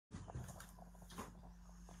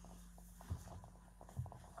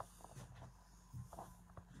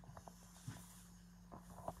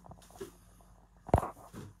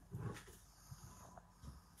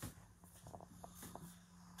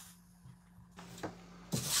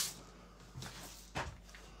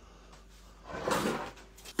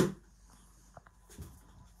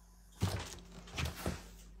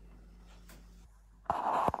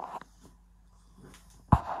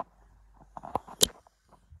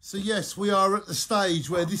So yes, we are at the stage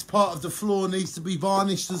where this part of the floor needs to be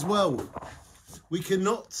varnished as well. We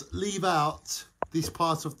cannot leave out this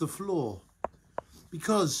part of the floor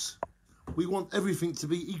because we want everything to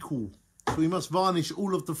be equal. So we must varnish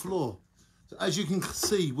all of the floor. So as you can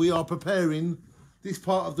see, we are preparing this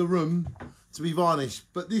part of the room to be varnished,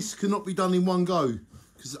 but this cannot be done in one go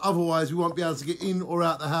because otherwise we won't be able to get in or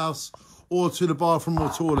out the house or to the bathroom or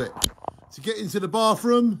toilet. To get into the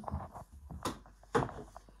bathroom,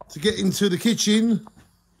 to get into the kitchen,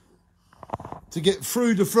 to get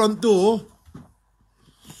through the front door,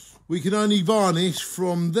 we can only varnish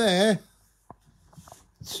from there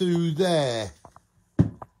to there.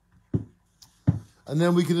 And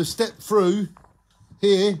then we can step through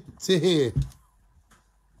here to here.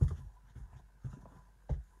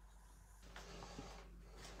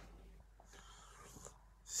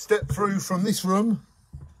 Step through from this room,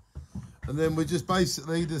 and then we're just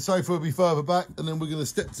basically, the sofa will be further back, and then we're going to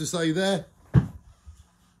step to say there,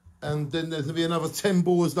 and then there's going to be another 10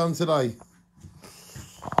 boards done today.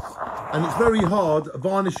 And it's very hard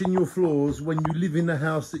varnishing your floors when you live in the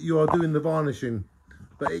house that you are doing the varnishing,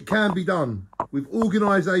 but it can be done with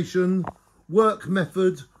organisation, work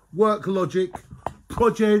method, work logic,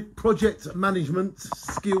 project management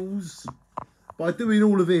skills. By doing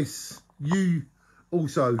all of this, you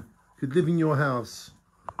also could live in your house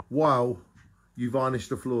while you varnish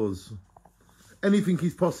the floors. Anything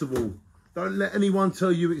is possible. Don't let anyone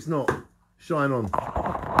tell you it's not. Shine on.